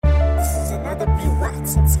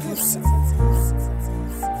Rawest exclusive.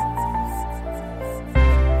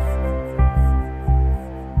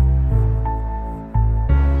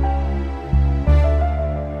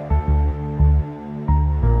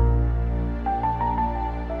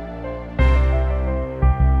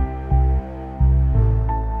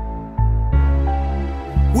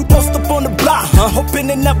 We post up on the block, hoping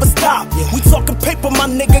it never stop. We talking paper, my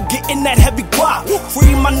nigga, getting that heavy guap.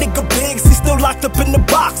 Free my nigga Biggs, he still locked up in the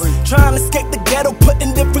box. Trying to escape the ghetto,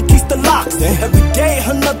 putting different keys to locks. Every day,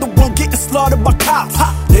 another one getting slaughtered by cops.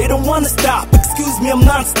 They don't wanna stop, excuse me, I'm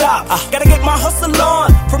non-stop. Gotta get my hustle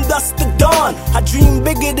on, from dusk to dawn. I dream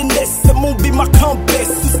bigger than this, it won't be my compass.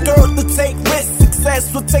 Too scared to take risks,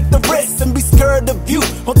 success will take the risk. And be scared of you,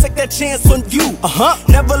 won't take that chance on you.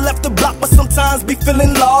 Never left the block, but sometimes be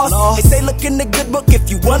feeling lost. They say look in the good book if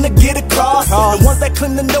you wanna get across. The ones that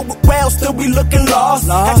claim to know it well still be looking lost.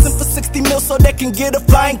 Asking for 60 mil so they can get a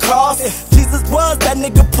flying cross. Jesus was that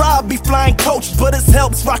nigga proud, be flying coach, but his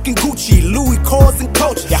helps rocking Gucci, Louis, Kors, and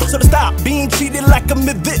Coach. So to stop being treated like I'm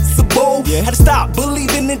invincible, had to stop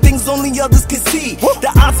believing in things only others can see.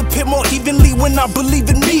 The odds appear more evenly when I believe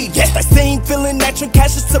in me. Yes, that same feeling that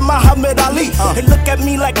cashes to Muhammad Ali. They look at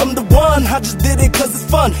me like I'm the one, I just did it cause it's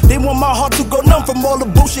fun. They want my heart to go numb from all the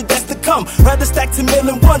bullshit that's to come. Rather stack 10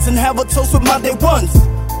 million ones and have a toast with my day ones.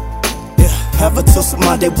 Yeah, have a toast with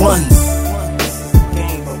my day ones.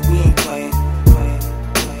 Game, but we ain't playing.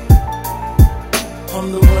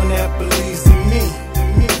 I'm the one that believes in me.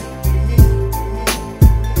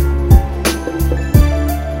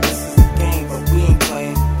 Game, but we ain't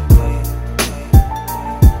playing.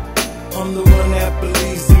 I'm the one that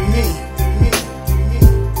believes in me.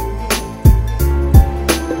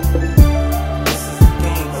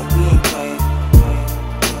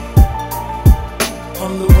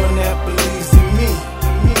 I'm the one that believes in me.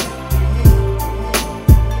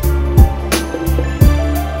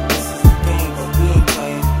 Game, but we ain't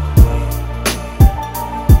playing.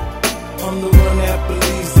 I'm the one that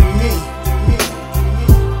believes in me.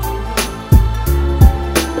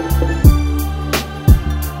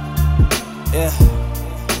 Yeah,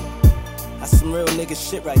 that's some real nigga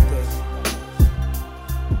shit right there.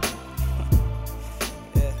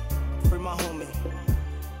 Yeah, free my homie.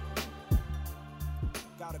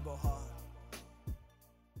 Gotta go hard.